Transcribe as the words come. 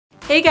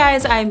Hey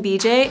guys, I'm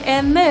BJ,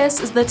 and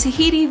this is the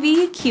Tahiti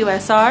V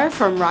QSR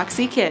from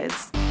Roxy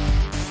Kids.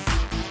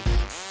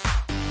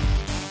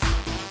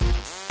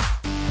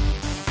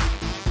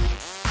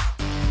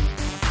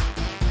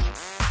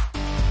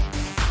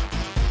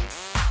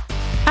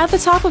 At the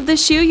top of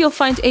this shoe, you'll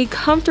find a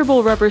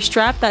comfortable rubber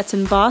strap that's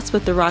embossed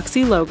with the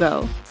Roxy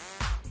logo.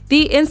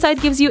 The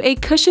inside gives you a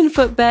cushioned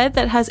footbed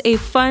that has a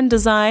fun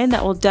design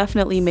that will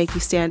definitely make you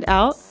stand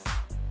out.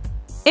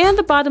 And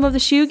the bottom of the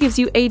shoe gives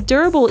you a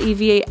durable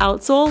EVA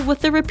outsole with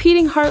the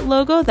repeating heart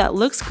logo that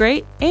looks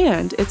great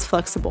and it's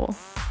flexible.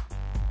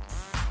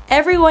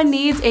 Everyone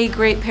needs a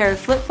great pair of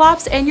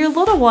flip-flops, and your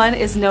little one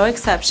is no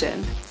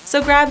exception.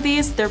 So grab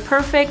these, they're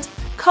perfect,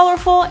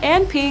 colorful,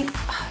 and pink.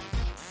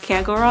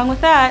 Can't go wrong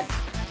with that.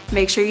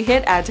 Make sure you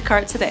hit add to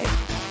cart today.